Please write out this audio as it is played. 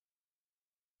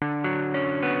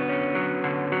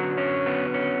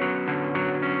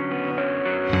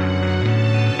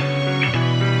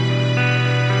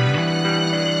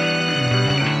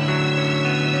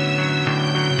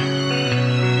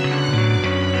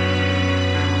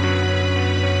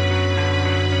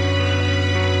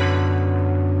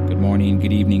morning,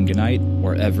 good evening, good night,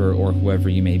 wherever or whoever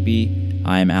you may be.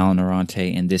 I am Alan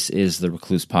Arante, and this is the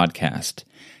Recluse Podcast.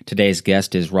 Today's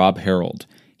guest is Rob Harrold.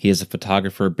 He is a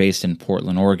photographer based in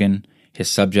Portland, Oregon. His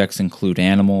subjects include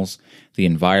animals, the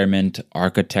environment,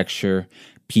 architecture,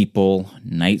 people,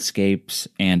 nightscapes,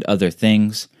 and other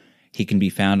things. He can be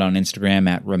found on Instagram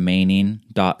at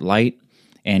remaining.light,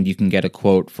 and you can get a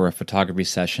quote for a photography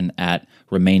session at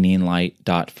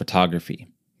remaininglight.photography.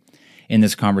 In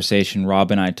this conversation,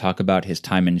 Rob and I talk about his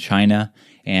time in China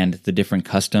and the different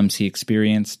customs he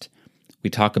experienced. We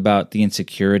talk about the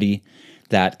insecurity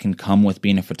that can come with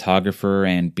being a photographer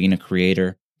and being a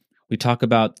creator. We talk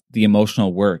about the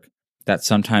emotional work that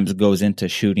sometimes goes into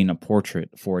shooting a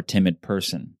portrait for a timid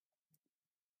person.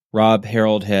 Rob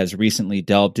Harrold has recently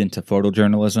delved into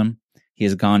photojournalism. He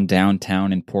has gone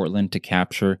downtown in Portland to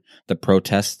capture the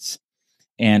protests,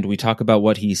 and we talk about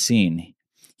what he's seen.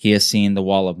 He has seen the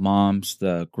Wall of Moms,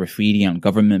 the graffiti on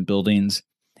government buildings,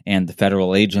 and the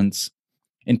federal agents.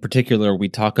 In particular, we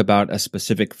talk about a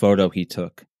specific photo he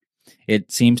took.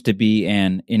 It seems to be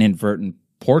an inadvertent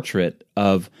portrait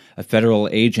of a federal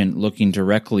agent looking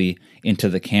directly into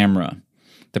the camera.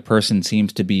 The person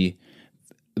seems to be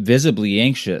visibly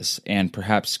anxious and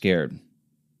perhaps scared.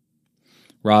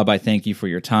 Rob, I thank you for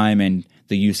your time and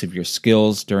the use of your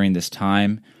skills during this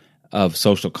time of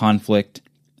social conflict.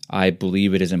 I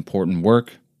believe it is important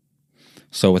work.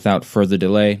 So without further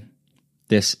delay,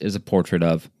 this is a portrait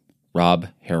of Rob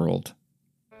Harrold.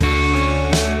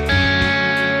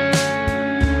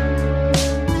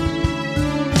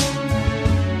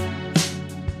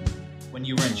 When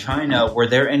you were in China, were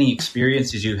there any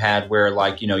experiences you had where,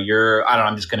 like,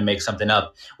 I'm just going to make something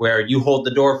up, where you hold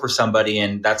the door for somebody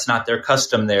and that's not their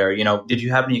custom there? Did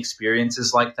you have any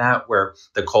experiences like that where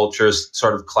the cultures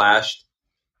sort of clashed?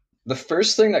 The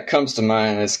first thing that comes to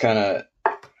mind is kind of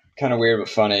weird but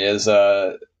funny is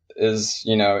I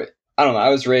don't know, I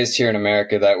was raised here in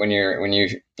America that when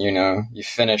you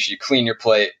finish, you clean your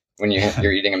plate when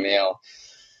you're eating a meal.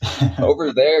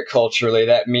 Over there culturally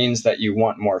that means that you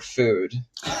want more food.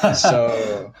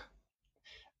 So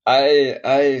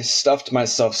I stuffed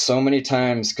myself so many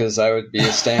times because I would be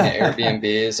staying at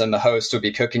Airbnbs and the host would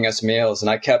be cooking us meals, and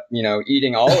I kept,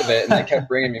 eating all of it, and they kept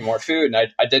bringing me more food, and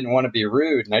I didn't want to be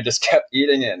rude, and I just kept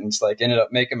eating it, and it's like ended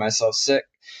up making myself sick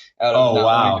out of not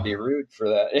wanting to be rude for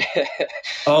that.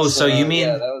 So you mean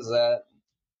that was that.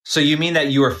 So you mean that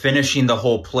you were finishing the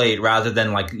whole plate rather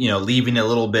than leaving a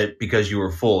little bit because you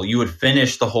were full? You would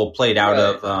finish the whole plate out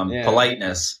of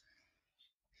politeness.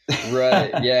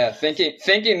 Right. Yeah.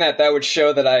 Thinking that would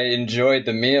show that I enjoyed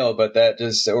the meal, but that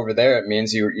just over there, it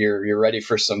means you're ready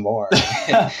for some more.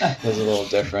 It's a little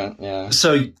different. Yeah.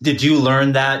 So did you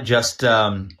learn that just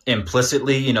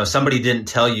implicitly? Somebody didn't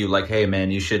tell you like, hey man,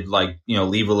 you should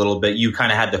leave a little bit. You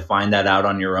kind of had to find that out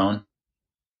on your own.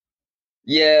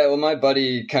 Yeah. Well, my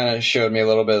buddy kind of showed me a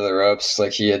little bit of the ropes.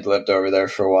 Like he had lived over there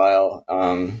for a while.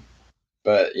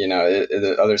 But,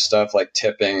 the other stuff like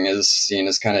tipping is seen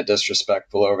as kind of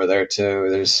disrespectful over there,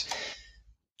 too.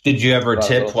 Did you ever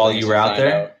tip while you were out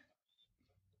there?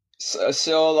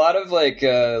 So a lot of like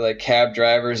cab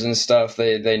drivers and stuff,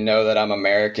 they know that I'm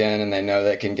American and they know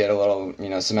they can get a little,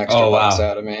 some extra bucks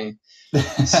out of me.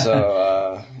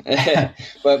 So,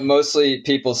 but mostly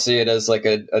people see it as like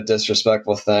a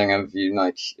disrespectful thing of you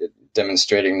like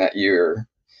demonstrating that you're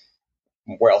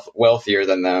wealthier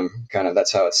than them. Kind of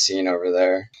that's how it's seen over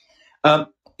there.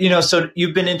 So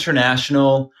you've been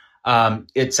international.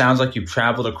 It sounds like you've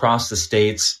traveled across the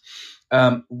states.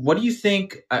 What do you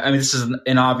think? I mean, this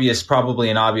is probably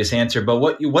an obvious answer, but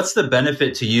what's the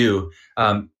benefit to you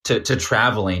to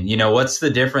traveling? What's the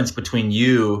difference between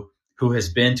you who has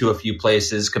been to a few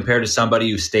places compared to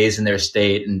somebody who stays in their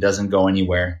state and doesn't go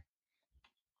anywhere?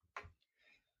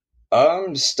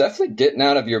 Just definitely getting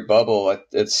out of your bubble.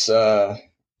 It's,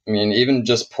 even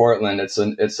just Portland, it's a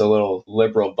little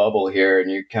liberal bubble here, and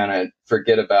you kind of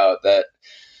forget about that.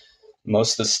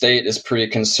 Most of the state is pretty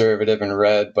conservative and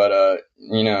red, but,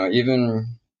 even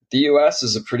the U.S.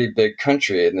 is a pretty big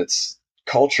country, and it's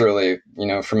culturally,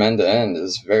 from end to end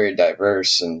is very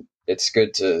diverse, and it's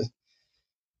good to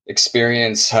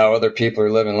experience how other people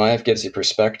are living life, gives you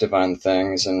perspective on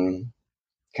things, and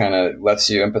kind of lets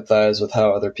you empathize with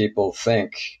how other people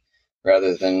think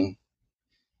rather than,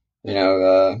 I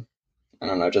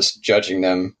don't know, just judging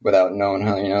them without knowing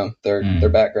how, their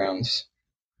backgrounds.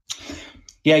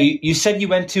 Yeah. You said you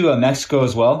went to Mexico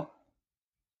as well.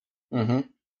 Mm-hmm.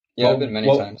 Yeah. I've been many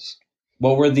times.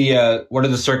 What are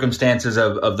the circumstances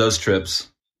of those trips?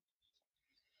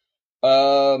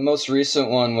 Most recent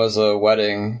one was a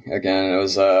wedding. Again, it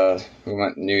was, we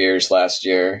went New Year's last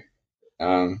year.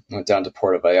 Went down to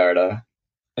Puerto Vallarta.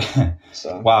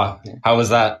 So, Wow. yeah. How was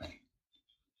that?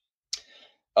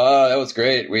 That was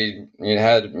great. We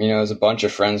had, it was a bunch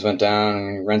of friends went down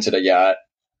and we rented a yacht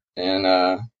and,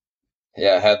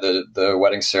 yeah, had the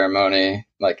wedding ceremony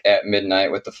like at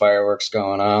midnight with the fireworks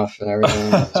going off and everything.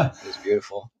 It was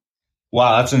beautiful.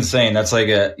 Wow, that's insane. That's like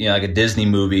a like a Disney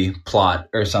movie plot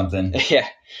or something. Yeah.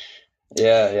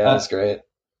 Yeah, Uh, it's great.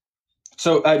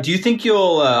 so, do you think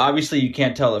you'll? Obviously, you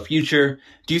can't tell the future.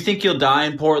 Do you think you'll die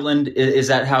in Portland? Is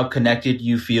that how connected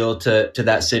you feel to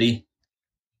that city?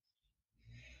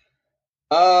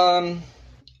 Um,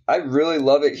 I really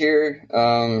love it here.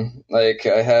 Like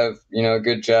I have, a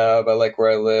good job. I like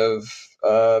where I live.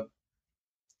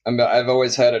 I've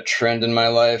always had a trend in my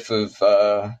life of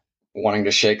wanting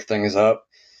to shake things up.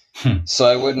 Hmm. So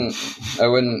I wouldn't,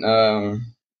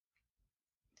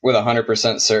 with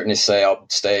 100% certainty say I'll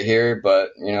stay here. But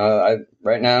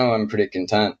right now I'm pretty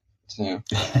content. So,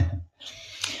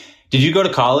 Did you go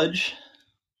to college?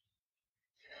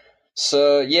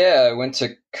 so yeah, I went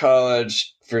to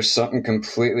college for something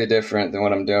completely different than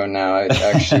what I'm doing now. I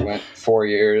actually went 4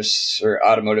 years for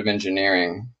automotive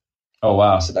engineering. Oh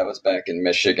wow. So that was back in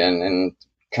Michigan, and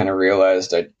kind of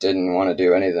realized I didn't want to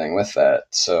do anything with that.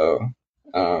 So,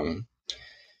 um,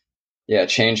 yeah,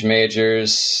 changed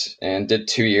majors and did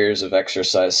 2 years of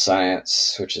exercise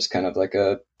science, which is kind of like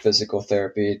a physical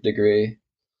therapy degree.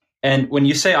 And when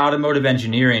you say automotive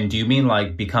engineering, do you mean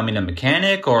like becoming a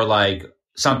mechanic or like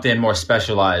something more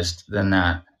specialized than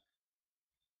that?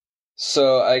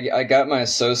 So I got my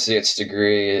associate's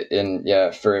degree in, yeah,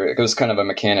 for it was kind of a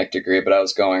mechanic degree, but I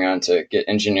was going on to get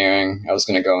engineering. I was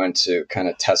going to go into kind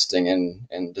of testing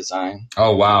and design.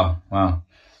 Oh wow, wow.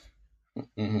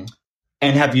 Hmm.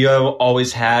 And have you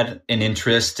always had an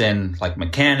interest in like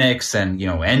mechanics and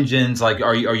engines? Like,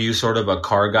 are you sort of a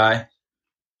car guy?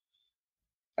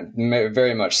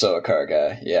 Very much so a car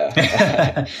guy.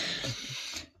 Yeah.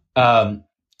 um,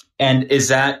 and is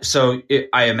that so?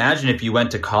 I imagine if you went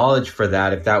to college for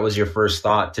that, if that was your first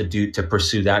thought to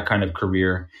pursue that kind of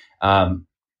career,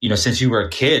 since you were a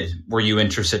kid, were you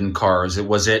interested in cars?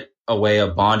 Was it a way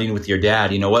of bonding with your dad?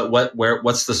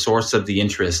 What's the source of the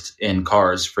interest in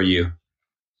cars for you?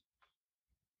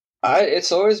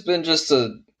 It's always been just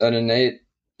an innate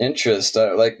interest.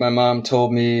 Like my mom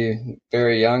told me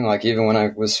very young, like even when I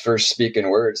was first speaking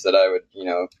words, that I would,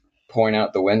 point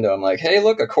out the window. I'm like, "Hey,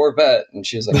 look, a Corvette," and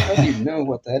she was like, "How do you know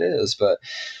what that is?" But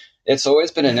it's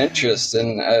always been an interest,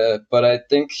 and but I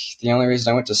think the only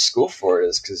reason I went to school for it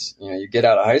is because you get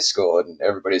out of high school and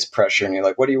everybody's pressuring you,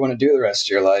 like, "What do you want to do the rest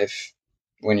of your life?"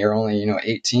 When you're only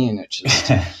 18, it's just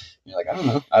you're like, I don't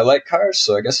know. I like cars,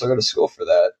 so I guess I'll go to school for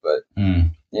that. But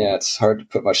Mm. yeah, it's hard to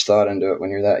put much thought into it when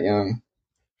you're that young.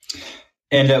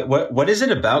 And what is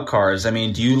it about cars? I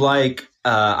mean, do you like?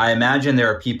 I imagine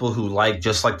there are people who like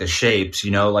just like the shapes,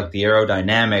 like the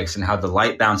aerodynamics and how the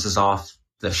light bounces off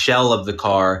the shell of the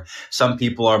car. Some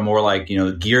people are more like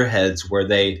gearheads, where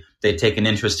they take an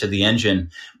interest to the engine.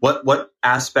 What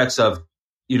aspects of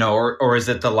or is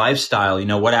it the lifestyle?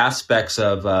 What aspects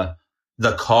of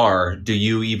the car do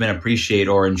you even appreciate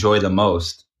or enjoy the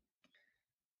most?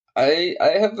 I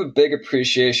have a big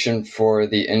appreciation for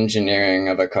the engineering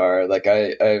of a car. Like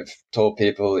I've told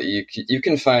people, you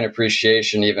can find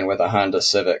appreciation even with a Honda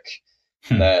Civic.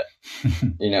 Hmm. That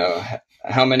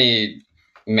how many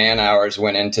man hours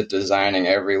went into designing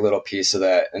every little piece of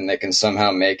that, and they can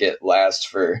somehow make it last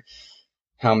for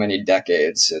how many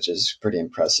decades, which is pretty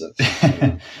impressive.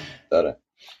 But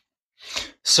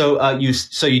So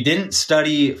you didn't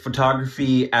study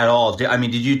photography at all. I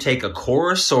mean, did you take a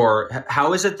course, or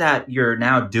how is it that you're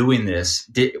now doing this?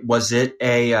 Was it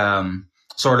a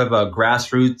sort of a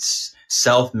grassroots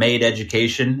self-made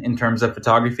education in terms of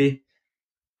photography?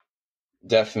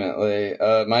 definitely,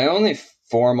 my only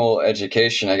formal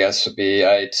education, I guess, would be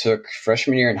I took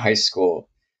freshman year in high school.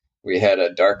 We had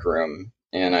a dark room,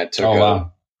 and I took Oh a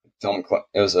wow.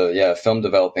 it was a film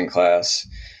developing class.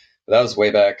 That was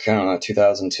way back, I don't know,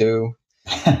 2002.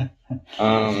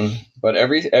 But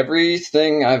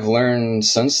everything I've learned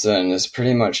since then has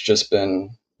pretty much just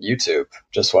been YouTube,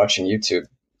 just watching YouTube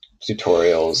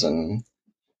tutorials and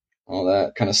all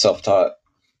that kind of self taught.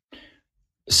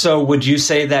 So would you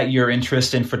say that your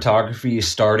interest in photography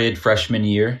started freshman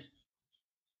year?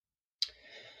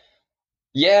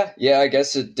 Yeah, I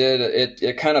guess it did.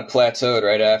 It kind of plateaued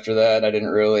right after that. I didn't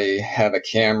really have a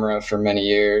camera for many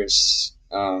years.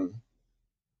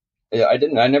 Yeah, I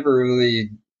never really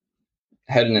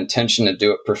had an intention to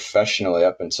do it professionally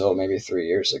up until maybe 3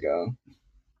 years ago.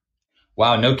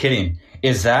 Wow, no kidding.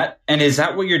 Is that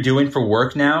what you're doing for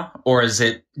work now, or is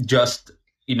it just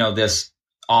this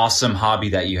awesome hobby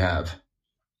that you have?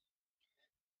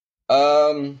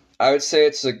 I would say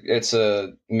it's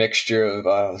a mixture of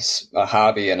a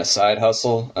hobby and a side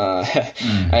hustle.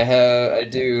 Mm. I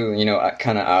do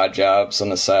kind of odd jobs on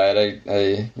the side.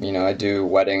 I do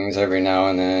weddings every now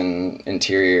and then,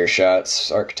 interior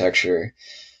shots, architecture.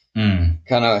 Mm.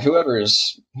 Kind of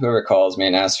whoever calls me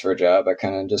and asks for a job, I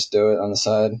kind of just do it on the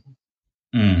side.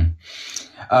 Mm.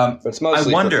 But it's I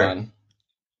mostly for wonder. fun.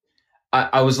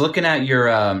 I was looking at your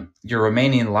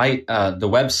Romanian Light, the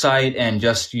website, and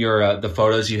just your the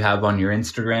photos you have on your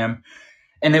Instagram.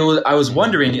 And I was Hmm.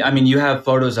 wondering. I mean, you have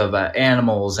photos of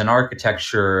animals and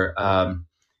architecture.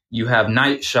 You have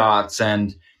night shots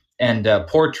and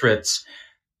portraits.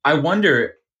 I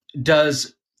wonder,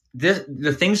 does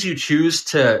the things you choose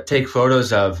to take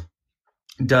photos of,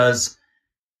 does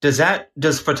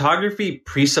does photography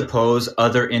presuppose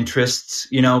other interests?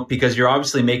 Because you're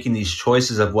obviously making these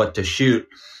choices of what to shoot.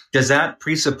 Does that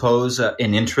presuppose an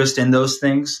interest in those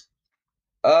things?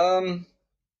 Um,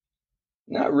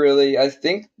 Not really. I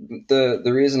think the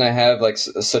reason I have like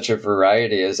such a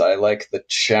variety is I like the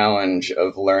challenge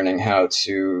of learning how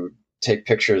to take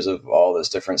pictures of all this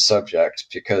different subject,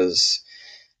 because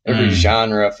every Mm.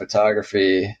 genre of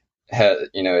photography has,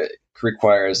 it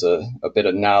requires a bit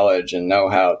of knowledge and know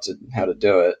how to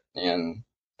do it. And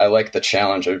I like the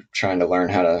challenge of trying to learn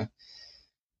how to,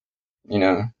 you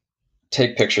know,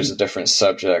 take pictures of different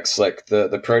subjects. Like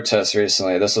the protests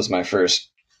recently, this was my first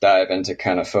dive into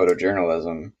kind of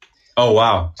photojournalism. Oh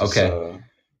wow. Okay. So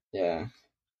yeah.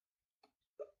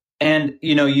 And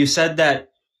you said that.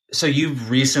 So you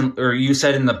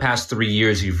said in the past 3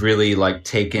 years, you've really like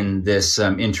taken this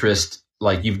interest.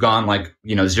 Like you've gone like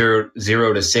zero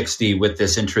to 60 with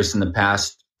this interest in the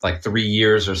past like 3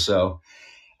 years or so.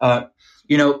 Uh,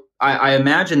 I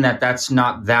imagine that that's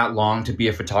not that long to be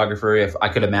a photographer. If I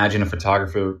could imagine a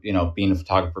photographer, being a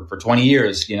photographer for 20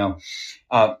 years,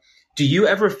 uh, do you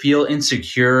ever feel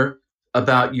insecure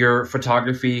about your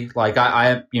photography? Like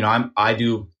I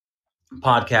do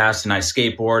podcasts and I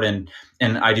skateboard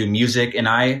and I do music,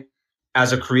 and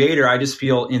as a creator, I just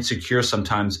feel insecure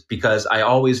sometimes because I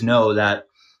always know that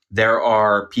there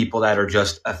are people that are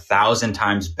just 1,000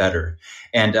 times better.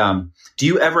 And do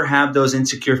you ever have those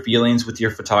insecure feelings with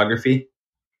your photography?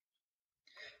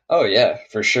 Oh yeah,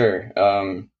 for sure.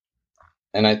 And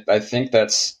I think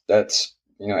that's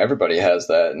everybody has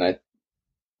that, and I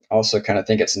also kind of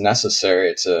think it's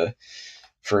necessary to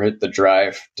for the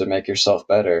drive to make yourself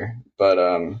better. But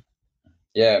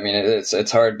yeah, I mean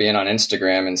it's hard being on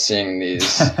Instagram and seeing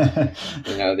these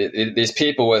these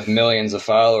people with millions of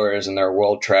followers, and they're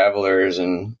world travelers,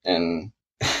 and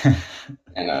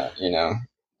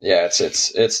yeah,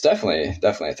 it's definitely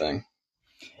a thing.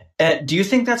 Do you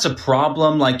think that's a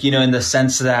problem? Like, in the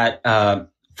sense that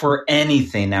for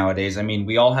anything nowadays, I mean,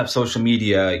 we all have social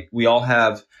media, we all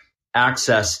have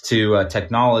access to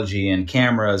technology and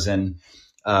cameras and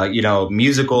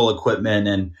musical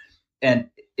equipment, and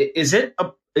is it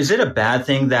a bad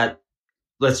thing that,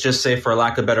 let's just say, for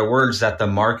lack of better words, that the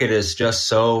market is just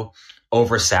so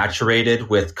oversaturated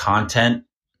with content?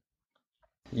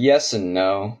 Yes and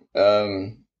no.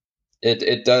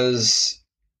 It does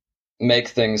make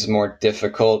things more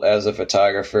difficult as a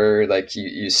photographer. Like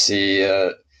you see,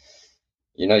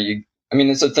 you. I mean,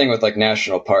 it's a thing with like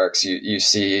national parks. You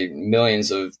see millions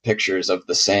of pictures of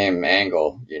the same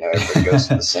angle. Everybody goes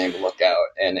to the same lookout,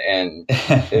 and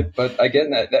it. But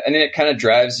again, and it kind of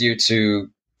drives you to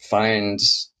find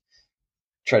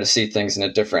try to see things in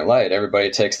a different light. Everybody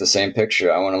takes the same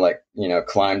picture. I want to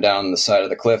climb down the side of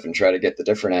the cliff and try to get the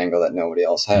different angle that nobody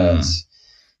else Hmm. has.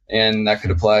 And that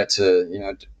could apply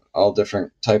to, all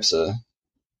different types of,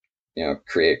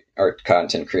 create art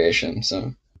content creation.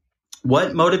 So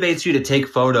What motivates you to take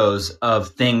photos of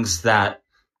things that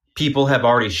people have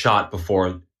already shot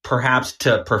before, perhaps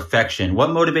to perfection? What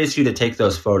motivates you to take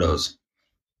those photos?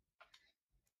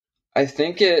 I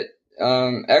think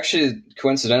actually,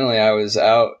 coincidentally, I was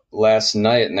out last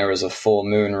night and there was a full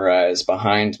moon rise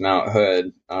behind Mount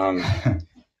Hood.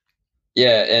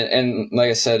 Yeah, and like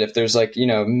I said, if there's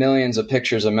millions of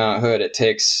pictures of Mount Hood, it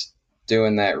takes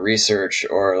doing that research,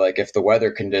 or like if the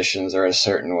weather conditions are a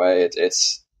certain way,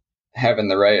 it's having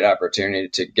the right opportunity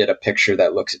to get a picture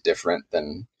that looks different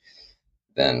than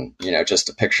just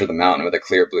a picture of the mountain with a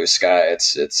clear blue sky.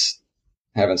 It's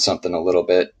having something a little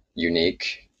bit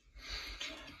unique.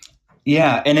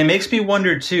 Yeah, and it makes me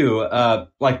wonder too,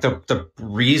 like the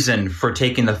reason for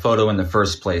taking the photo in the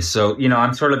first place. So,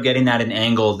 I'm sort of getting at an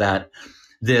angle that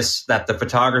the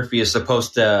photography is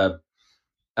supposed to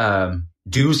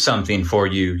do something for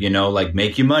you, like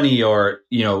make you money, or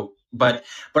but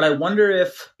I wonder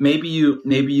if maybe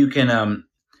you can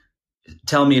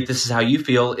tell me if this is how you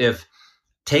feel, if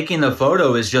taking the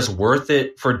photo is just worth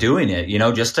it for doing it,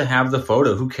 just to have the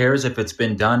photo. Who cares if it's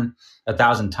been done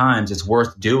 1,000 times? It's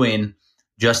worth doing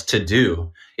just to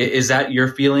do. Is that your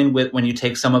feeling with when you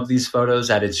take some of these photos,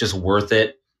 that it's just worth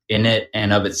it in it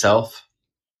and of itself?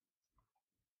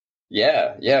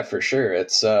 Yeah, for sure.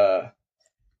 It's I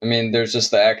mean, there's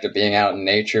just the act of being out in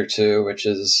nature too, which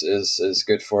is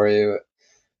good for you.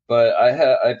 But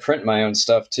I print my own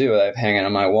stuff too. I have hanging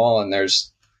on my wall, and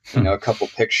there's a couple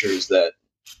pictures that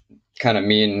kind of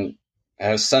mean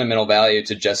have sentimental value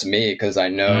to just me because I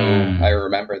know I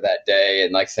remember that day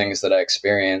and like things that I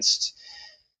experienced.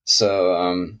 So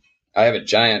I have a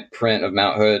giant print of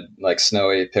Mount Hood, like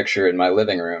snowy picture in my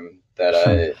living room that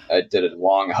I did a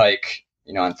long hike,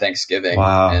 on Thanksgiving.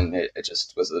 Wow. And it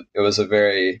just was a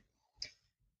very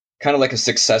kind of like a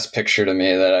success picture to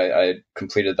me that I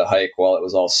completed the hike while it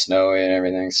was all snowy and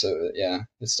everything. So yeah,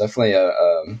 it's definitely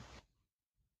a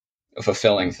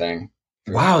fulfilling thing.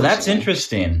 Wow, that's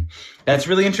interesting. That's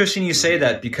really interesting you say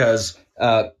that because,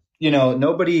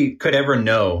 nobody could ever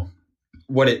know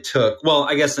what it took. Well,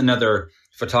 I guess another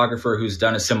photographer who's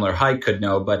done a similar hike could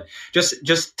know, but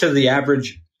just to the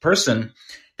average person,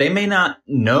 they may not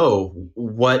know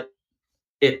what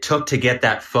it took to get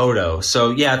that photo.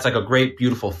 So yeah, it's like a great,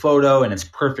 beautiful photo and it's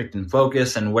perfect in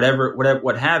focus and whatever,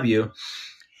 what have you.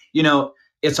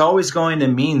 It's always going to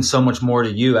mean so much more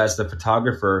to you as the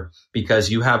photographer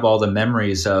because you have all the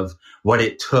memories of what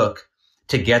it took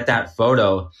to get that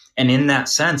photo. And in that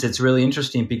sense, it's really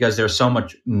interesting because there's so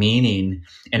much meaning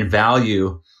and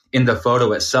value in the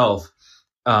photo itself.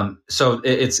 So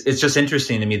it's just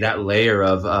interesting to me, that layer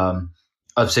of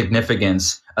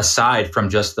significance aside from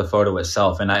just the photo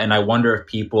itself. And I wonder if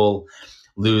people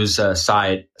lose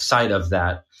sight of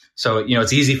that. So,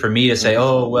 it's easy for me to say,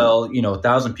 oh, well,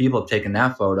 1,000 people have taken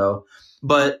that photo,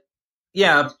 but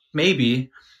yeah, maybe,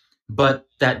 but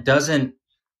that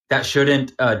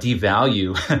shouldn't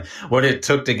devalue what it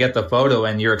took to get the photo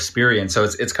and your experience. So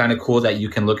it's kind of cool that you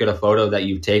can look at a photo that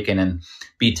you've taken and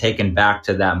be taken back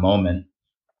to that moment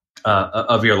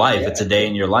of your life. Yeah. It's a day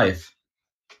in your life.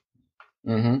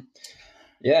 Mm-hmm.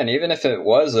 Yeah, and even if it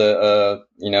was a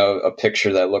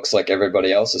picture that looks like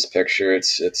everybody else's picture,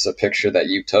 it's a picture that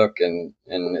you took, and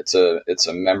it's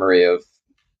a memory of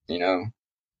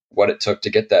what it took to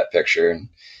get that picture. And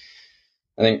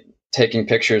I think taking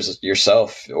pictures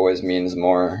yourself always means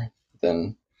more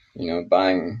than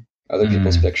buying other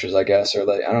people's pictures, I guess, or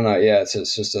like I don't know. Yeah,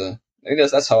 it's just I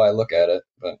think that's how I look at it.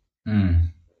 But.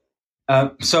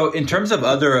 So in terms of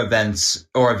other events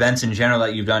or events in general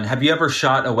that you've done, have you ever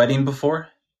shot a wedding before?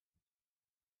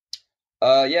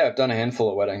 Yeah, I've done a handful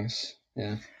of weddings.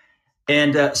 Yeah.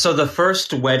 And so the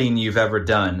first wedding you've ever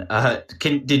done,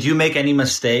 did you make any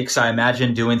mistakes? I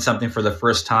imagine doing something for the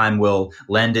first time will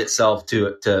lend itself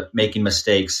to making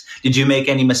mistakes. Did you make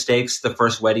any mistakes the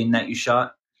first wedding that you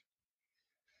shot?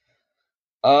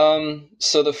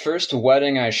 So the first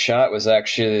wedding I shot was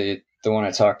actually the one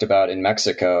I talked about in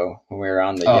Mexico when we were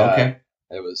on the yacht. Okay.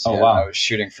 It was, wow. I was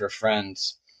shooting for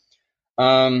friends.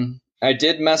 I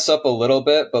did mess up a little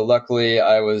bit, but luckily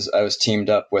I was teamed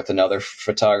up with another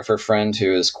photographer friend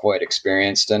who is quite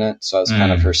experienced in it. So I was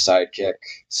kind of her sidekick.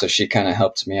 So she kind of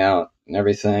helped me out and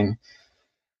everything.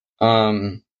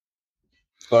 But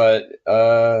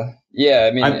yeah,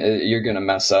 I mean, you're going to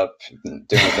mess up doing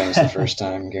things the first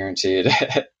time, guaranteed.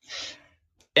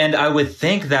 And I would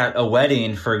think that a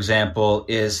wedding, for example,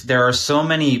 there are so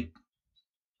many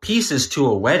pieces to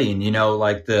a wedding,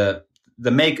 like the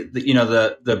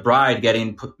bride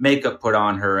getting makeup put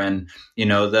on her, and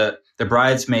the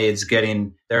bridesmaids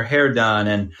getting their hair done,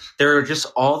 and there are just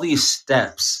all these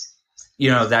steps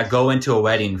that go into a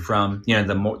wedding, from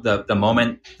the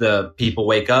moment the people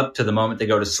wake up to the moment they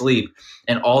go to sleep,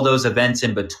 and all those events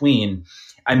in between.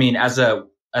 I mean, as a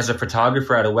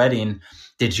photographer at a wedding,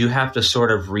 did you have to sort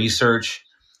of research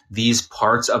these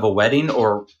parts of a wedding,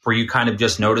 or were you kind of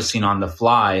just noticing on the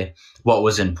fly what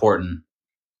was important?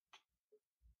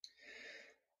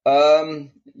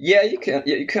 Yeah, you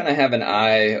kind of have an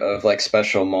eye of like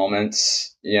special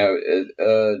moments,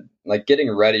 like getting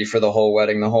ready for the whole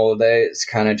wedding the whole day. It's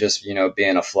kind of just,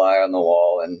 being a fly on the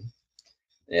wall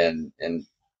and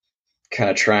kind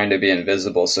of trying to be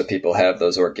invisible so people have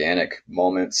those organic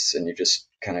moments, and you just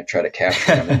kind of try to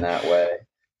capture them in that way.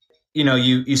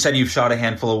 You said you've shot a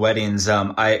handful of weddings.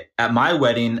 At my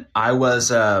wedding, I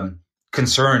was not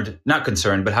concerned,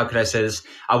 but how could I say this?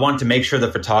 I wanted to make sure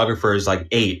the photographers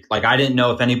ate. I didn't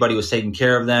know if anybody was taking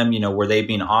care of them. Were they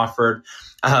being offered?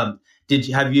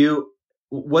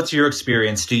 What's your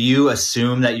experience? Do you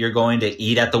assume that you're going to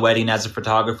eat at the wedding as a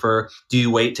photographer? Do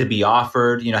you wait to be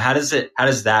offered? How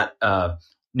does that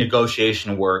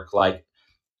negotiation work?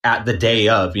 at the day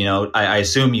of, I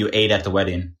assume you ate at the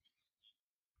wedding.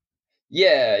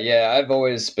 Yeah. I've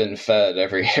always been fed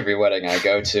every wedding I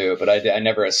go to, but I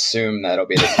never assume that'll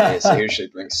be the case. I usually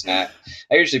bring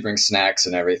snacks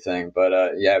and everything. But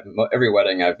every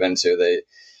wedding I've been to,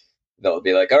 they'll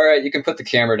be like, "All right, you can put the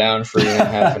camera down for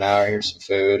half an hour. Here's some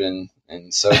food,"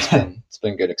 and so it's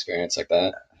been good experience like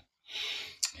that.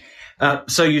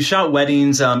 So you shot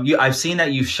weddings. I've seen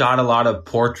that you've shot a lot of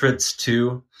portraits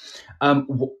too.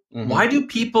 Why do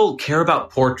people care about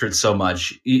portraits so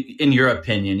much, in your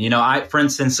opinion? For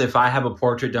instance, if I have a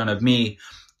portrait done of me,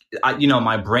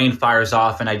 my brain fires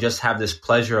off and I just have this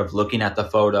pleasure of looking at the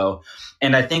photo.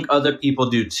 And I think other people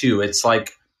do too. It's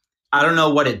like, I don't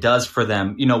know what it does for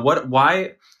them.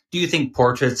 Why do you think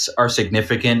portraits are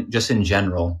significant just in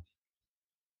general?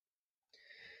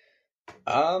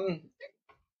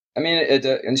 I mean,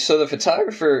 and so as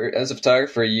a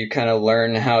photographer, you kind of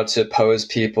learn how to pose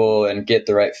people and get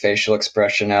the right facial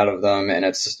expression out of them. And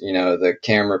it's, the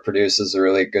camera produces a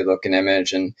really good looking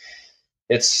image, and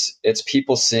it's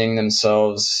people seeing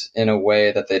themselves in a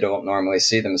way that they don't normally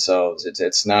see themselves.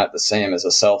 It's not the same as a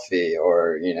selfie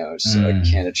or, just a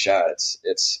candid shot.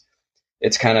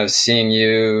 It's kind of seeing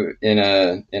you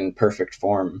in perfect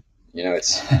form.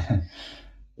 It's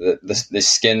the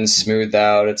skin's smoothed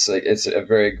out. It's a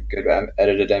very good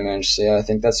edited image. So yeah, I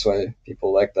think that's why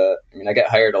people like that. I mean, I get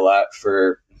hired a lot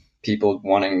for people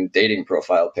wanting dating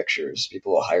profile pictures.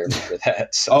 People will hire me for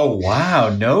that. So. Oh wow,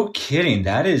 no kidding.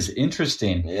 That is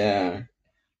interesting. Yeah.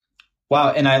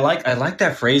 Wow, and I like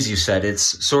that phrase you said.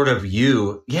 It's sort of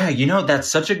you. Yeah, that's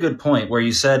such a good point where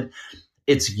you said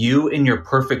it's you in your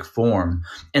perfect form.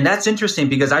 And that's interesting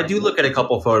because I do look at a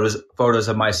couple photos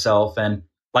of myself, and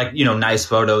nice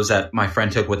photos that my friend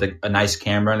took with a nice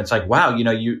camera. And it's like, wow,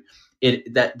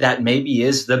 that maybe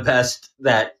is the best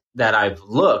that I've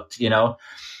looked,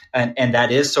 and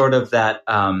that is sort of that,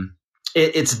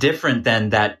 it's different than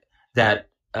that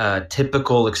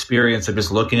typical experience of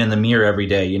just looking in the mirror every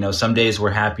day. Some days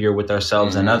we're happier with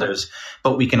ourselves than others,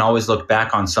 but we can always look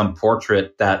back on some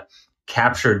portrait that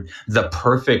captured the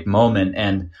perfect moment.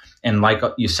 And like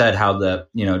you said, how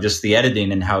just the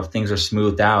editing and how things are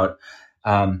smoothed out.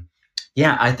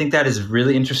 I think that is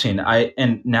really interesting.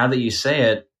 And now that you say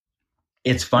it,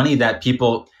 it's funny that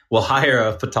people will hire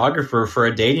a photographer for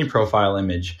a dating profile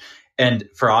image, and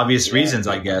for obvious reasons,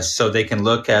 I guess, so they can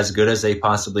look as good as they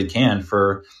possibly can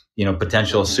for,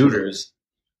 potential suitors.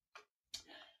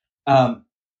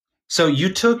 So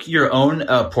you took your own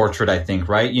portrait, I think,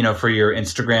 right? For your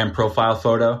Instagram profile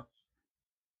photo.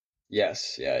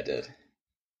 Yes. Yeah, I did.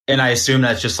 And I assume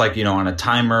that's just on a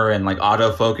timer and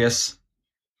autofocus.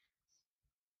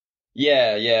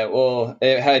 Yeah. Well,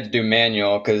 it had to do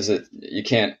manual because you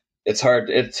can't. It's hard.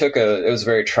 It was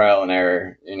very trial and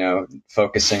error,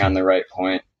 focusing on the right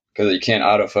point, because you can't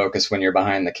autofocus when you're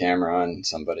behind the camera on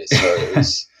somebody. So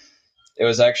it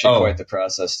was actually quite the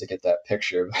process to get that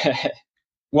picture.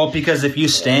 Well, because if you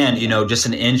stand, just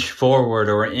an inch forward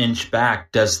or an inch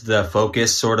back, does the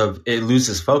focus it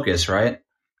loses focus, right?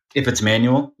 If it's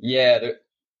manual? Yeah.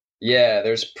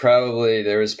 There was probably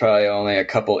only a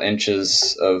couple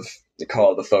inches of, they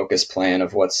call it the focus plane,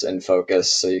 of what's in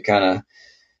focus. So you kind of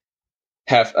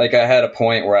have, I had a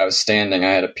point where I was standing,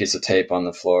 I had a piece of tape on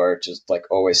the floor, just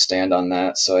always stand on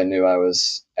that. So I knew I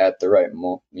was at the right,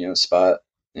 spot,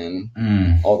 and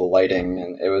all the lighting.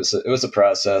 And it was a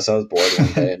process. I was bored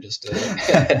one day and just did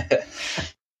it.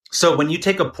 So when you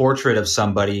take a portrait of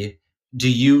somebody, do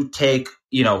you take,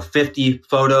 50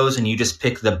 photos and you just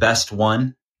pick the best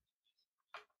one?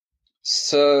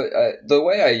 So the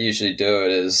way I usually do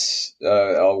it is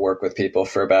I'll work with people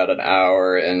for about an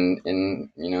hour and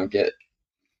get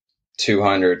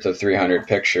 200 to 300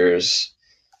 pictures.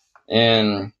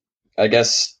 And I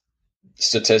guess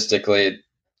statistically,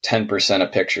 10%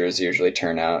 of pictures usually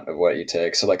turn out of what you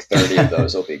take. So 30 of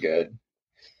those will be good.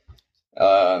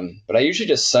 But I usually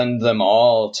just send them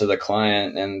all to the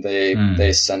client, and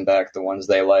they send back the ones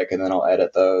they like, and then I'll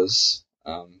edit those.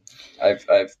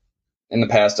 I've in the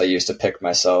past, I used to pick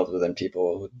myself, but then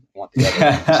people would want the other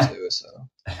ones too. So,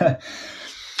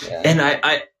 yeah. And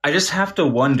I just have to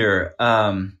wonder.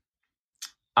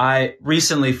 I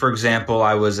recently, for example,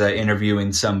 I was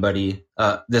interviewing somebody,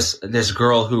 this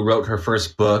girl who wrote her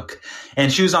first book,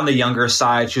 and she was on the younger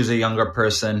side. She was a younger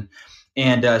person,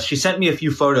 and she sent me a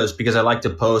few photos because I like to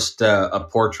post a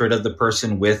portrait of the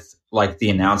person with the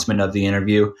announcement of the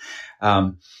interview.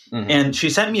 And she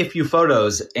sent me a few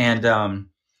photos, and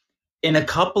in a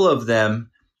couple of them,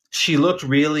 she looked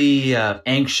really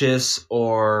anxious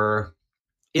or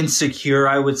insecure,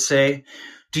 I would say.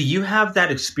 do you have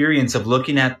that experience of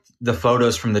looking at the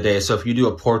photos from the day? So if you do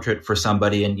a portrait for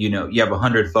somebody and, you have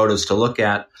 100 photos to look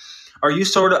at, are you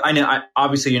sort of,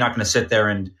 obviously you're not going to sit there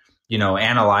and,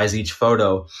 analyze each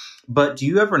photo, but do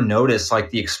you ever notice like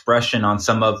the expression on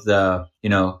some of the,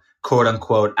 quote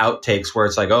unquote outtakes where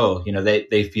it's like, oh,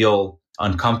 they feel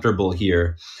uncomfortable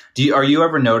here. Are you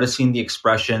ever noticing the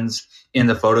expressions in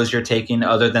the photos you're taking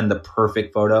other than the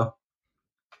perfect photo?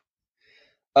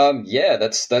 Yeah,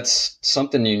 that's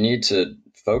something you need to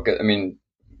focus. I mean,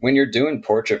 when you're doing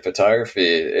portrait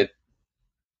photography,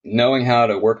 knowing how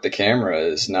to work the camera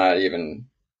is not even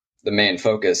the main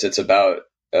focus. It's about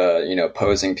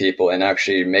posing people and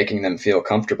actually making them feel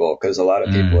comfortable, because a lot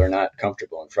of people are not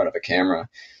comfortable in front of a camera.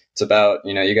 It's about,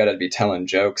 you got to be telling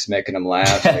jokes, making them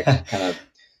laugh, kind of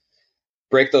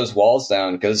break those walls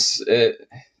down, because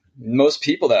most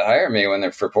people that hire me when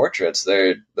they're for portraits,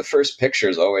 the first picture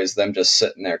is always them just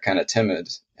sitting there kind of timid,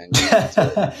 and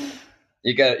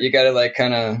you got to like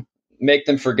kind of make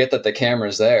them forget that the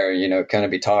camera's there, kind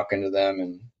of be talking to them.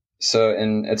 And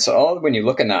it's all when you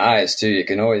look in the eyes too. You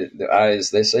can always, the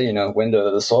eyes, they say, window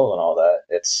to the soul and all that.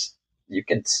 You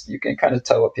can kind of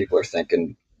tell what people are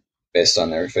thinking based on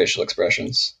their facial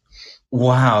expressions.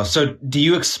 Wow. So do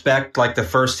you expect like the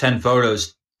first 10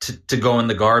 photos to go in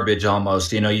the garbage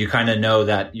almost? You kind of know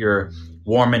that you're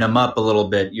warming them up a little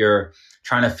bit. You're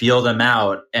trying to feel them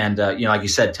out. And, like you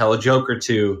said, tell a joke or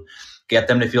two, get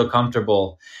them to feel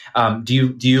comfortable.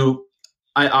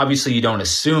 Obviously you don't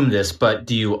assume this, but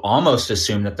do you almost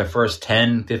assume that the first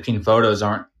 10, 15 photos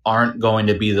aren't going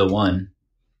to be the one?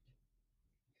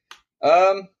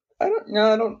 I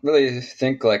don't really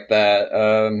think like that.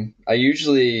 I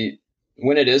usually,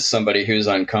 when it is somebody who's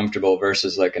uncomfortable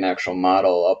versus like an actual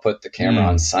model, I'll put the camera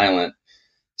on silent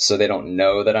so they don't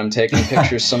know that I'm taking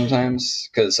pictures sometimes.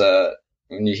 Because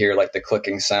when you hear like the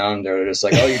clicking sound, they're just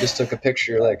like, oh, you just took a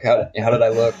picture. Like, how did I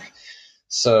look?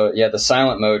 So yeah, the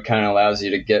silent mode kind of allows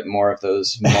you to get more of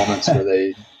those moments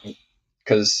where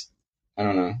because I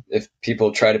don't know, if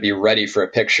people try to be ready for a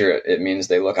picture, it means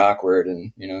they look awkward,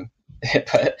 and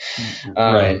but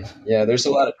right. Yeah, there's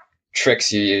a lot of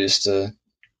tricks you use to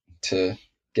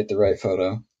get the right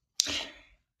photo.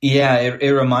 Yeah,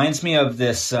 it reminds me of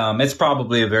this. It's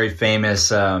probably a very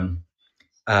famous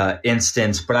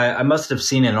instance, but I must have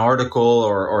seen an article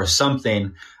or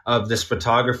something of this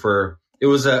photographer. It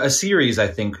was a series, I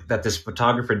think, that this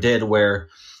photographer did where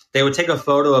they would take a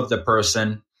photo of the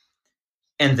person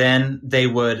and then they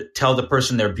would tell the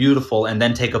person they're beautiful and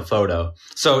then take a photo.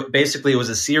 So basically it was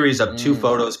a series of 2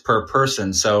 photos per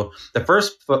person. So the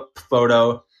first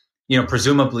photo,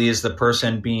 presumably is the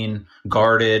person being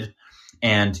guarded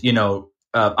and,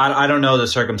 I don't know the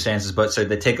circumstances, but so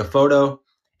they take a photo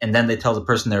and then they tell the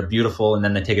person they're beautiful and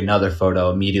then they take another photo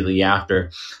immediately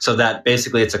after. So that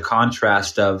basically it's a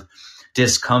contrast of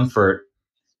discomfort,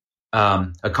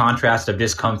 to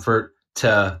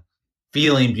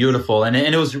feeling beautiful. And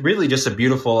it was really just a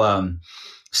beautiful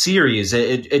series.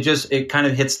 It kind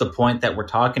of hits the point that we're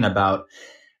talking about.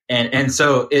 And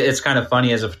so it's kind of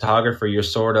funny as a photographer, you're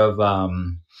sort of,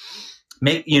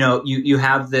 you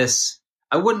have this,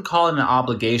 I wouldn't call it an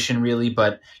obligation really,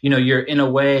 but you're in a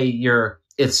way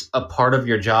it's a part of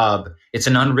your job. It's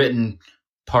an unwritten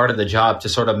part of the job to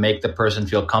sort of make the person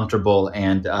feel comfortable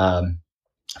and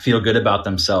feel good about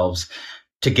themselves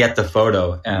to get the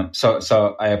photo.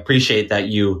 So I appreciate that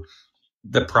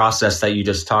the process that you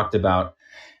just talked about.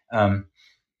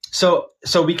 So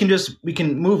we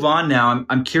can move on now.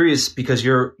 I'm curious because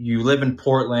you live in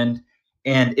Portland,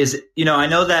 and I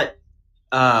know that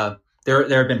there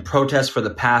have been protests for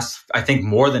the past, I think,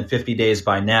 more than 50 days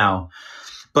by now,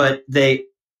 but they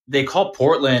call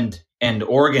Portland and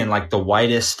Oregon like the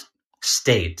whitest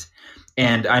state,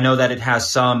 and I know that it has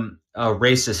some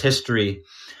racist history.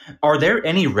 Are there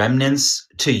any remnants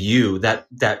to you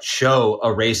that show a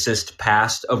racist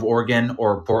past of Oregon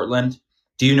or Portland?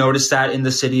 Do you notice that in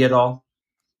the city at all?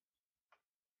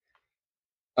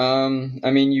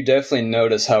 I mean, you definitely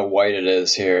notice how white it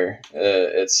is here.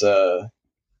 It's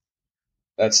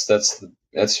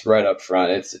that's right up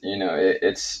front.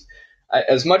 It's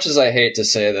as much as I hate to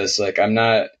say this, like I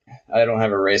don't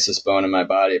have a racist bone in my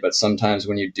body, but sometimes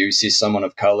when you do see someone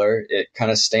of color, it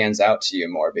kind of stands out to you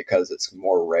more because it's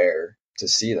more rare to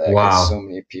see that. Wow. Because so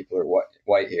many people are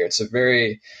white here. It's a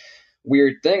very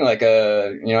weird thing. Like,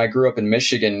 I grew up in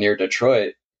Michigan near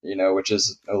Detroit, which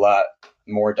is a lot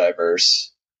more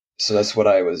diverse. So that's what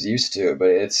I was used to,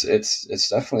 but it's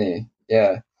definitely,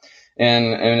 yeah.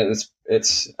 And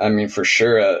it's, I mean, for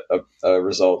sure a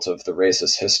result of the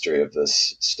racist history of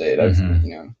this state. I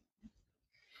don't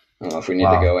know if we need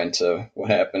to go into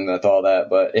what happened with all that,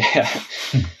 but yeah.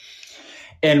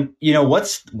 And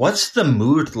what's the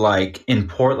mood like in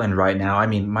Portland right now? I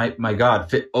mean, my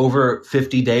God, over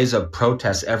 50 days of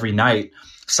protests every night.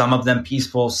 Some of them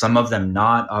peaceful, some of them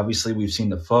not. Obviously, we've seen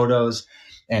the photos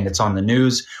and it's on the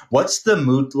news. What's the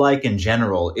mood like in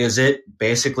general? Is it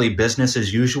basically business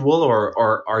as usual,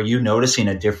 or are you noticing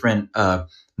a different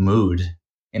mood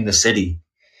in the city?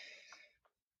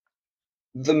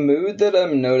 The mood that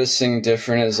I'm noticing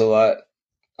different is a lot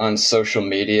on social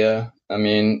media. I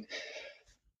mean,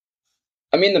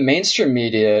 the mainstream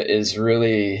media is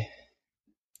really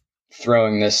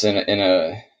throwing this in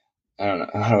a, I don't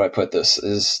know, how do I put this?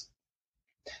 Is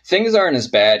things aren't as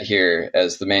bad here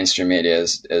as the mainstream media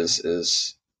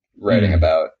is writing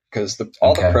about, because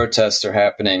all the protests are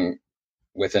happening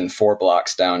within 4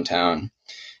 blocks downtown,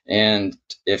 and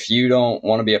if you don't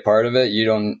want to be a part of it, you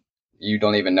don't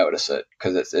even notice it,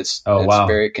 because it's Wow.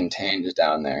 very contained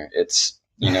down there. It's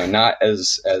not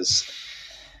as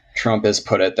Trump has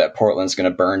put it, that Portland's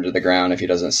going to burn to the ground if he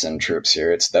doesn't send troops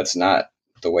here. That's not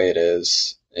the way it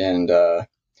is. And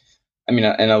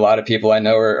and a lot of people I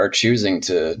know are choosing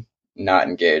to not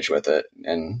engage with it,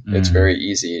 and it's very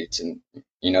easy to,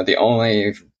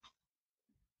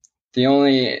 the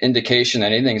only indication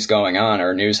anything's going on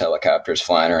are news helicopters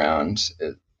flying around,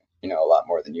 a lot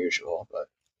more than usual. But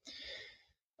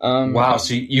wow,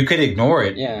 so you could ignore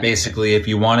it, basically, if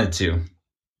you wanted to.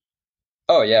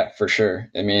 Oh yeah, for sure.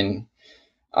 I mean,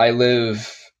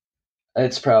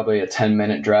 it's probably a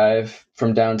 10-minute drive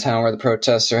from downtown where the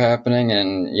protests are happening.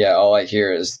 And yeah, all I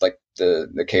hear is like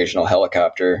the occasional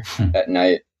helicopter at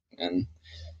night. And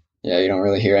yeah, you don't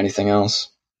really hear anything else.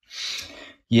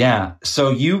 Yeah.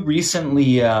 So you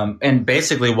recently, and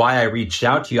basically why I reached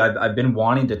out to you, I've been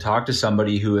wanting to talk to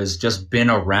somebody who has just been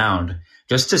around,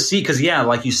 just to see, because yeah,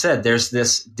 like you said, there's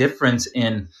this difference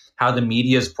in how the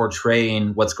media is portraying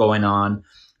what's going on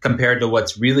compared to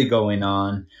what's really going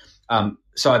on.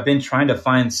 So I've been trying to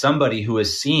find somebody who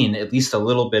has seen at least a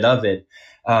little bit of it.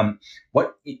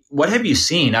 What have you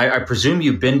seen? I presume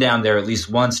you've been down there at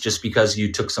least once, just because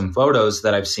you took some photos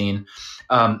that I've seen.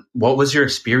 What was your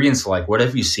experience like? What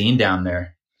have you seen down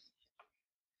there?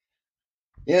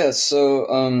 Yeah,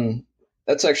 so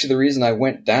that's actually the reason I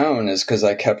went down, is because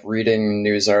I kept reading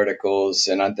news articles,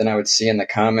 and then I would see in the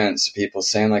comments people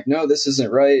saying like, "No, this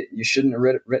isn't right. You shouldn't have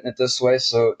written it this way."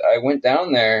 So I went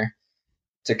down there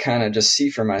to kind of just see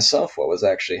for myself what was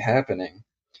actually happening.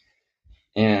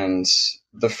 And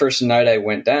the first night I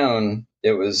went down,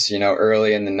 it was,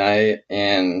 early in the night,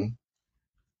 and,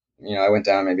 I went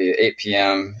down maybe 8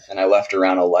 p.m. and I left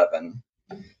around 11.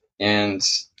 And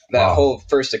that whole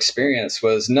first experience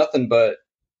was nothing but,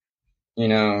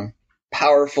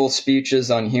 powerful speeches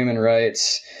on human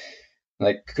rights,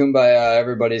 like kumbaya,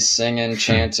 everybody's singing,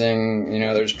 chanting,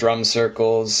 there's drum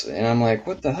circles. And I'm like,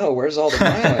 what the hell? Where's all the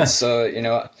violence?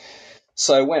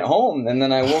 So I went home, and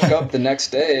then I woke up the next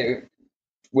day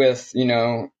with,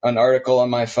 an article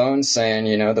on my phone saying,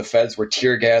 the feds were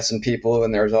tear gassing people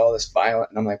and there was all this violence.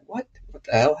 And I'm like, what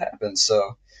the hell happened?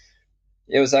 So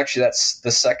it was actually, that's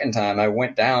the second time I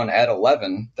went down at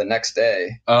 11 the next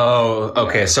day. Oh,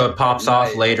 okay. So it pops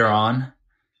off later on?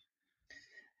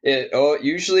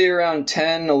 Usually around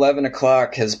 10, 11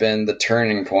 o'clock has been the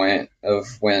turning point of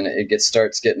when it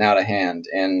starts getting out of hand.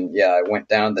 And yeah, I went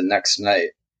down the next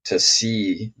night to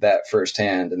see that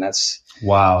firsthand. And that's,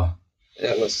 wow.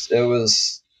 It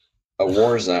was a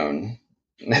war zone,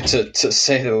 to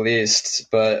say the least.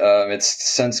 But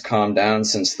it's since calmed down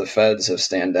since the feds have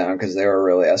stand down, because they were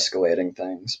really escalating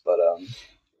things. But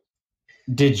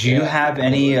did you have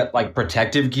any like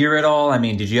protective gear at all? I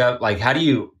mean, did you have, like, how do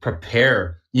you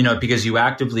prepare? Because you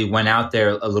actively went out there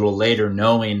a little later,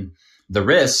 knowing the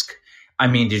risk. I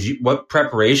mean, what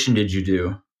preparation did you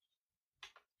do?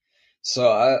 So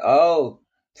I'll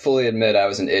fully admit I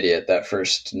was an idiot that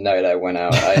first night I went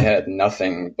out. I had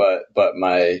nothing but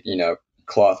my,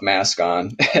 cloth mask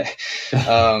on.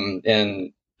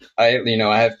 And I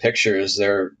have pictures. They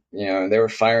were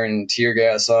firing tear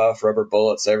gas off, rubber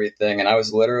bullets, everything. And I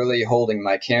was literally holding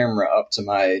my camera up to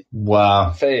my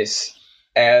face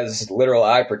as literal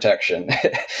eye protection.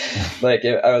 I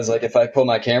was like, if I pull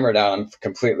my camera down, I'm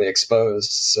completely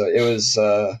exposed. So it was,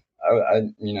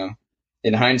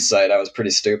 in hindsight, I was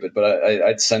pretty stupid, but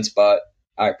I'd since bought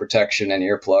eye protection and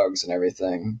earplugs and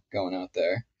everything going out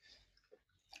there.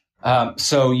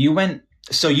 So you,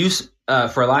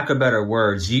 for lack of better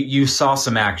words, you saw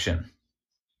some action.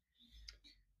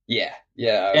 Yeah.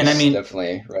 I mean,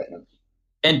 definitely right.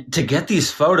 And to get these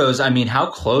photos, I mean, how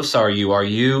close are you? Are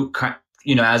you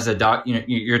as a doc,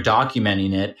 you're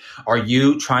documenting it. Are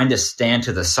you trying to stand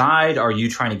to the side? Are you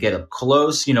trying to get up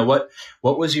close?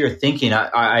 What was your thinking?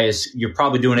 You're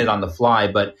probably doing it on the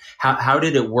fly, but how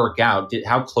did it work out?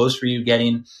 How close were you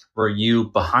getting? Were you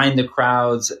behind the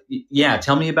crowds? Yeah.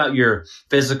 Tell me about your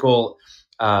physical,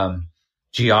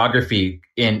 geography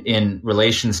in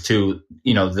relations to,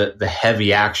 the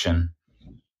heavy action.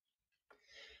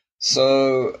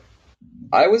 So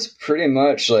I was pretty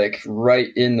much like right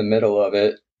in the middle of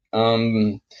it.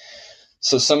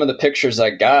 So some of the pictures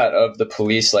I got of the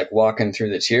police like walking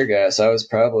through the tear gas, I was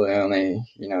probably only,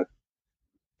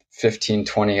 15,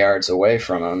 20 yards away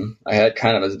from them. I had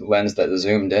kind of a lens that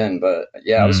zoomed in, but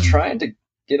yeah, I was trying to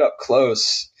get up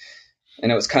close,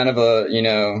 and it was kind of a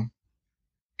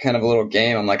little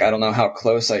game. I'm like, I don't know how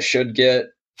close I should get.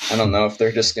 I don't know if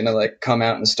they're just going to like come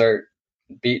out and start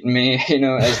beating me,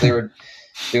 as they were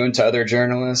doing to other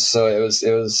journalists. So it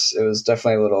was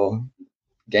definitely a little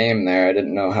game there. I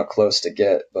didn't know how close to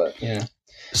get, but yeah.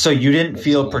 So you didn't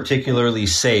feel particularly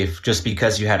safe just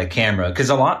because you had a camera? Because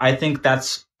I think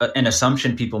that's an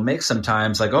assumption people make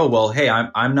sometimes, like, oh, well, hey,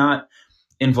 I'm not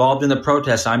involved in the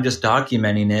protest. I'm just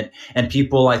documenting it. And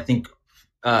people, I think,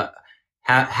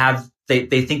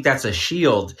 they think that's a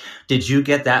shield. Did you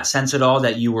get that sense at all,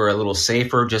 that you were a little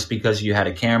safer just because you had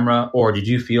a camera? Or did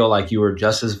you feel like you were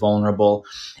just as vulnerable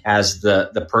as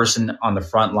the person on the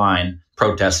front line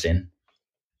protesting?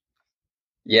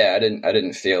 Yeah, I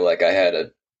didn't feel like I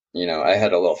had I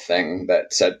had a little thing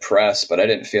that said press, but I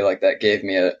didn't feel like that gave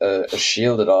me a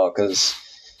shield at all, because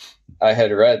I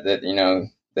had read that,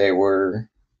 they were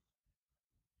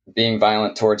being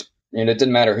violent towards, it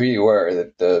didn't matter who you were,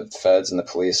 that the feds and the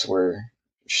police were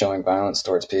showing violence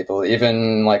towards people.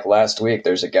 Even like last week,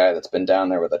 there's a guy that's been down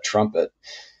there with a trumpet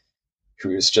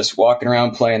who's just walking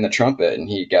around playing the trumpet, and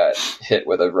he got hit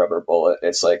with a rubber bullet.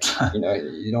 It's like,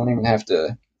 you don't have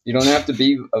to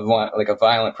be a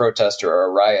violent protester or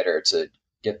a rioter to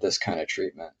get this kind of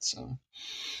treatment. So.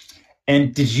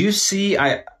 And did you see,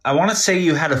 I want to say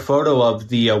you had a photo of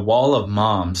the wall of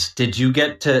moms. Did you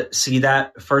get to see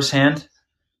that firsthand?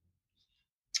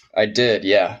 I did.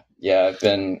 Yeah. Yeah.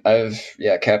 I've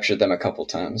captured them a couple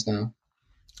times now.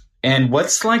 And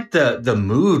what's like the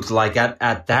mood like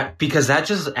at that, because that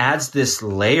just adds this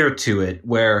layer to it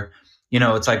where,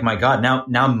 it's like, my God,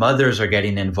 now mothers are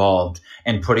getting involved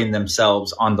and putting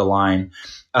themselves on the line.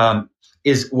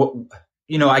 Is what,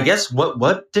 I guess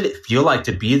what did it feel like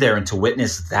to be there and to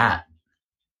witness that?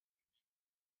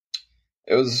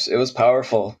 It was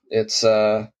powerful. It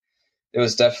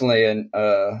was definitely an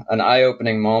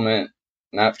eye-opening moment,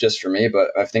 not just for me,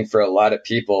 but I think for a lot of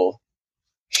people,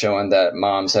 showing that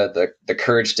moms had the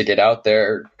courage to get out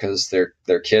there because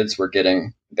their kids were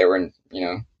in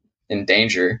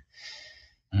danger.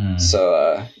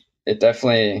 So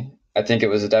I think it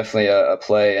was definitely a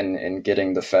play in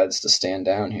getting the feds to stand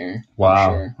down here. Wow.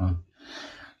 Sure.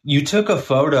 You took a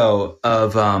photo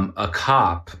of a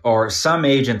cop or some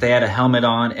agent. They had a helmet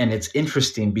on, and it's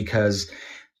interesting because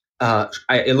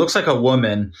it looks like a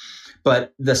woman,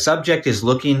 but the subject is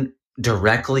looking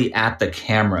directly at the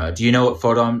camera. Do you know what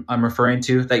photo I'm referring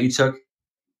to that you took?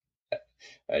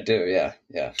 I do. Yeah.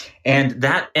 Yeah.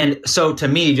 And so to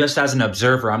me, just as an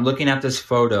observer, I'm looking at this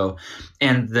photo,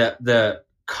 and the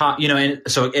and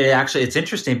so it's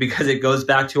interesting because it goes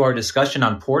back to our discussion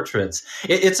on portraits.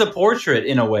 It's a portrait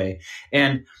in a way.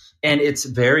 And it's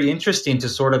very interesting to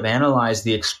sort of analyze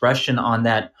the expression on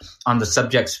the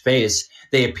subject's face.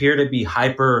 They appear to be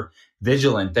hyper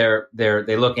vigilant.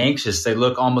 They look anxious. They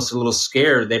look almost a little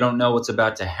scared. They don't know what's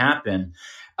about to happen.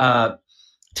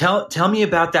 Tell me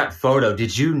about that photo.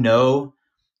 Did you know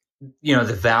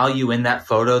the value in that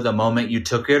photo the moment you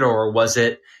took it, or was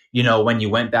it, when you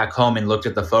went back home and looked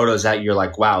at the photos that you're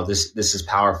like, wow, this is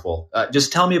powerful?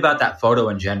 Just tell me about that photo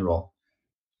in general.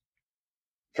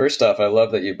 First off, I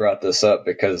love that you brought this up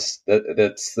because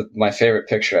that's my favorite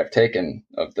picture I've taken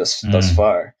of this thus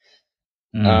far.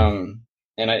 And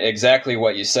exactly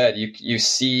what you said, you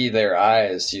see their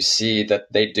eyes, you see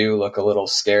that they do look a little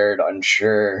scared,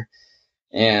 unsure.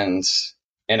 And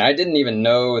I didn't even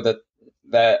know that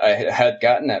I had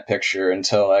gotten that picture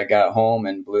until I got home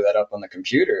and blew that up on the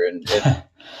computer, and it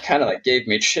kind of like gave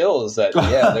me chills that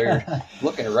they're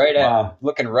looking right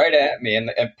at me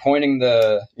and pointing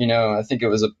the I think it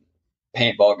was a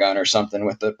paintball gun or something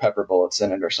with the pepper bullets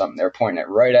in it or something. They're pointing it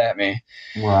right at me.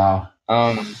 Wow.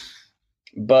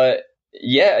 But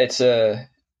yeah, it's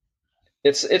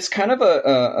kind of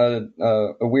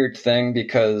a weird thing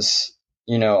because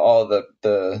all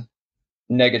the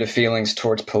negative feelings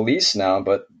towards police now,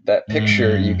 but that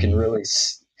picture you can really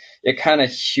it kind of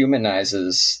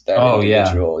humanizes that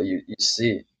individual. You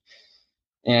see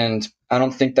And I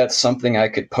don't think that's something I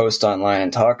could post online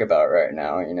and talk about right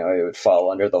now. It would fall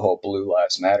under the whole Blue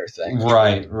Lives Matter thing.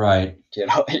 Right. But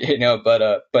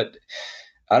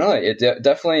I don't know. It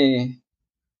definitely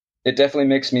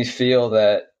makes me feel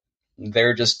that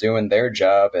they're just doing their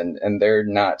job, and they're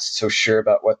not so sure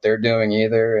about what they're doing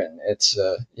either. And it's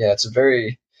a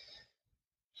very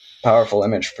powerful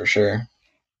image for sure.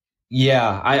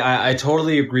 Yeah, I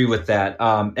totally agree with that.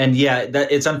 And yeah, that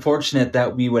it's unfortunate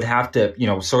that we would have to,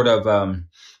 sort of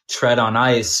tread on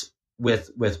ice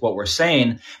with what we're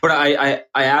saying. But I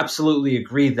absolutely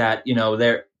agree that,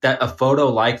 that a photo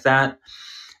like that,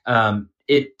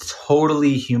 it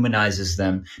totally humanizes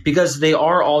them because they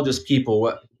are all just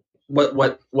people.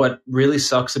 What really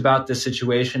sucks about this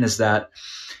situation is that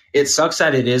it sucks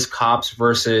that it is cops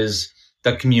versus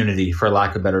the community, for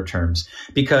lack of better terms,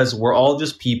 because we're all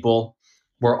just people.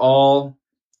 We're all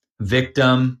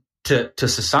victim to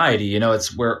society.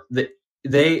 It's where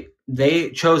they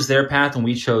chose their path and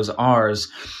we chose ours.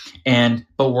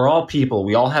 But we're all people.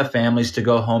 We all have families to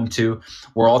go home to.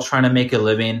 We're all trying to make a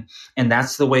living, and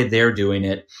that's the way they're doing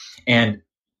it. And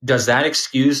does that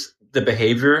excuse the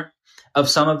behavior of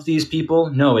some of these people?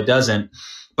 No, it doesn't.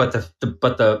 But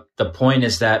the point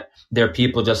is that they're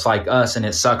people just like us, and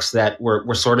it sucks that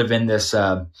we're sort of in this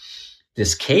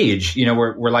cage.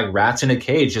 We're like rats in a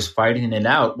cage, just fighting it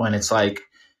out. When it's like,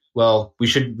 well, we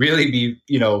should really be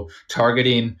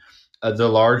targeting the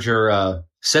larger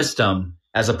system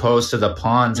as opposed to the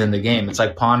pawns in the game. It's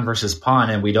like pawn versus pawn,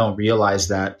 and we don't realize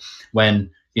that when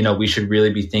we should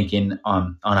really be thinking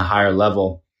on a higher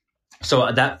level. So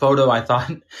that photo, I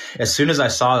thought, as soon as I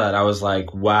saw that, I was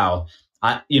like, wow.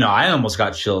 I almost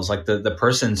got chills. Like the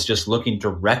person's just looking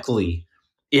directly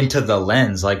into the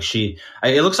lens. Like it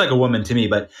looks like a woman to me,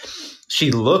 but she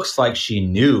looks like she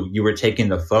knew you were taking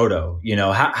the photo.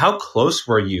 How close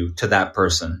were you to that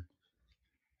person?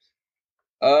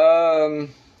 It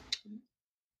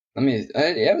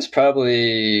was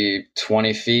probably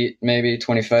 20 feet, maybe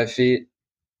 25 feet.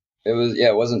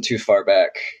 It wasn't too far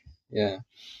back. Yeah.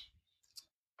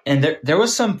 And there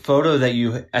was some photo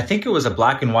that I think it was a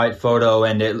black and white photo,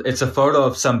 and it's a photo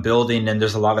of some building, and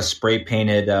there's a lot of spray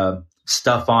painted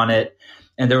stuff on it.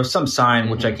 And there was some sign,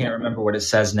 which I can't remember what it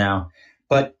says now.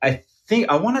 But I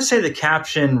want to say the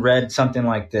caption read something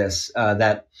like this,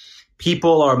 that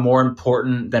people are more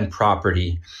important than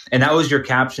property. And that was your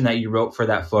caption that you wrote for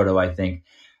that photo, I think.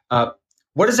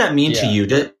 What does that mean to you?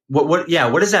 What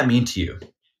does that mean to you?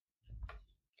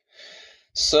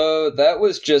 So that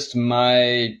was just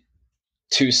my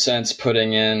 2 cents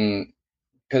putting in,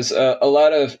 because a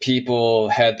lot of people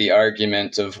had the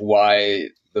argument of why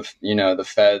the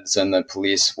feds and the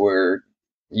police were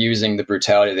using the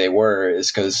brutality they were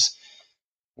is because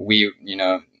I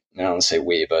don't want to say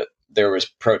we, but there was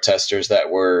protesters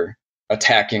that were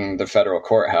attacking the federal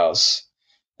courthouse,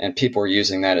 and people were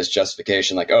using that as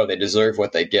justification, like, oh, they deserve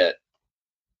what they get.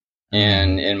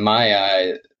 And in my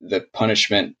eye, the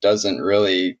punishment doesn't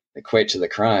really equate to the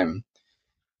crime.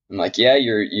 I'm like, yeah,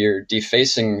 you're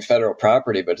defacing federal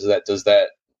property, but does that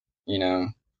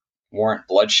warrant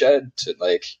bloodshed? To,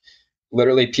 like,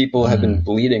 literally, people have been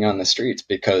bleeding on the streets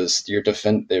because they're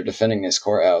defending this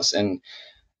courthouse, and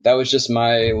that was just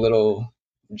my little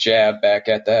jab back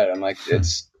at that. I'm like, I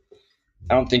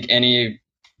don't think any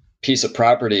piece of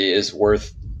property is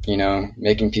worth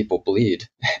making people bleed.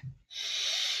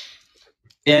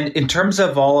 And in terms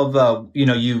of all of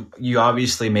you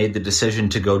obviously made the decision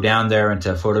to go down there and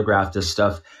to photograph this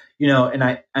stuff, and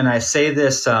I say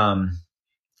this, how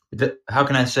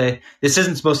can I say, this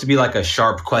isn't supposed to be like a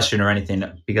sharp question or anything,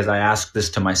 because I ask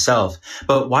this to myself,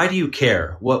 but why do you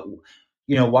care? Why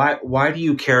do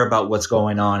you care about what's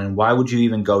going on, and why would you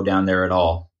even go down there at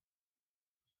all?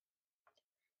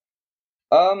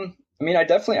 I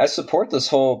support this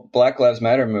whole Black Lives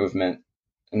Matter movement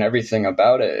and everything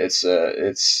about it.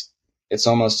 It's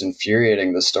almost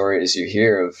infuriating, the stories you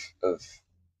hear of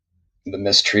the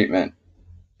mistreatment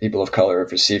people of color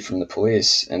have received from the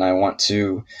police. And I want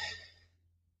to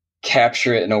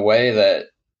capture it in a way that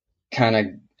kind of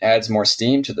adds more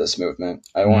steam to this movement.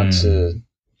 I want to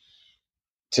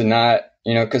not,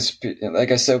 because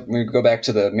like I said, when we go back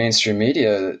to the mainstream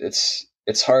media,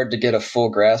 it's hard to get a full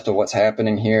grasp of what's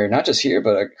happening here, not just here,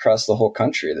 but across the whole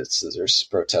country. There's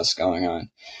protests going on.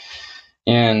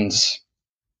 And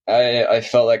I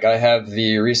felt like I have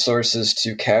the resources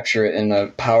to capture it in a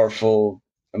powerful,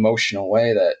 emotional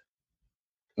way that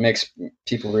makes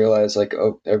people realize, like,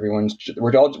 oh,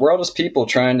 we're all just people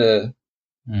trying to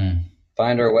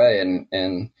find our way,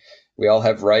 and we all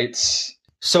have rights.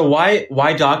 So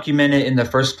why document it in the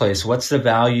first place? What's the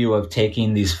value of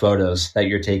taking these photos that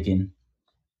you're taking?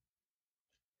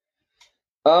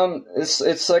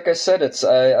 It's like I said,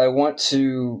 I want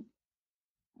to,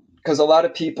 because a lot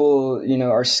of people,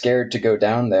 are scared to go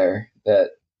down there.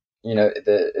 That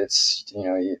that it's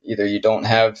either you don't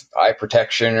have eye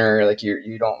protection or like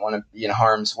you don't want to be in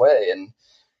harm's way, and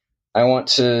I want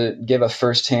to give a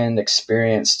firsthand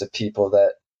experience to people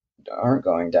that aren't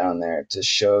going down there to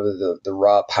show the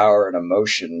raw power and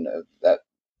emotion of that.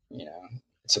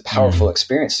 It's a powerful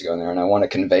experience to go in there, and I want to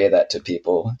convey that to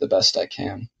people the best I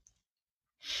can.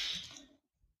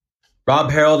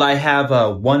 Rob, Harrold, I have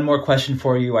one more question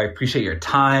for you. I appreciate your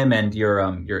time and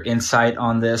your insight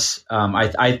on this.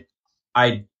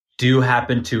 I do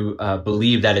happen to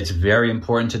believe that it's very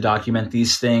important to document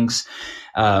these things.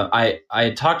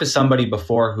 I talked to somebody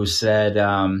before who said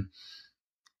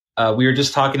we were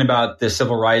just talking about the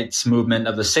civil rights movement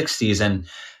of the '60s, and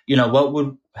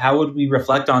how would we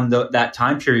reflect on that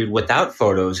time period without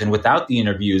photos and without the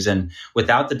interviews and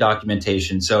without the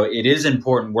documentation? So it is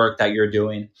important work that you're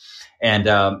doing. And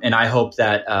I hope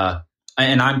that,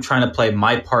 and I'm trying to play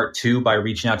my part too by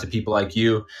reaching out to people like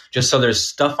you, just so there's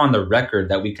stuff on the record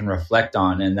that we can reflect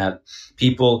on, and that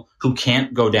people who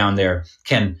can't go down there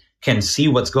can see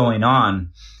what's going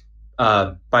on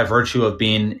by virtue of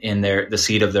being in the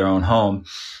seat of their own home.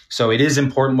 So it is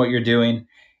important what you're doing,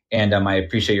 and I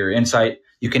appreciate your insight.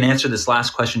 You can answer this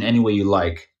last question any way you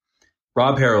like.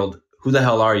 Rob Harrold, who the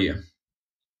hell are you?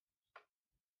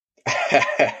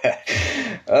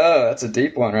 Oh, that's a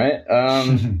deep one, right?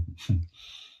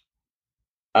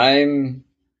 I'm.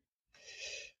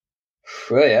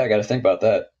 Well, yeah, I got to think about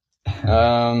that.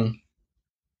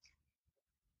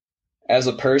 As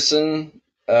a person,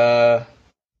 I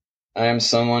am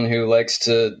someone who likes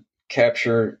to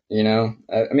capture. I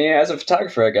mean, as a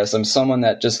photographer, I guess I'm someone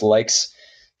that just likes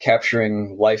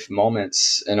capturing life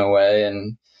moments in a way,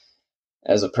 and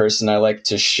as a person, I like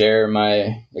to share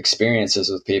my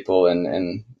experiences with people,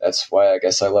 and that's why I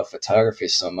guess I love photography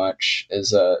so much. I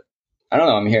don't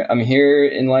know, I'm here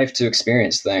in life to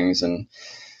experience things and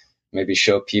maybe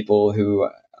show people who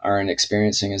aren't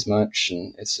experiencing as much,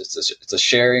 and it's a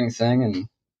sharing thing, and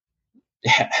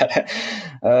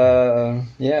yeah,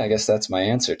 yeah, I guess that's my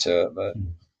answer to it, but.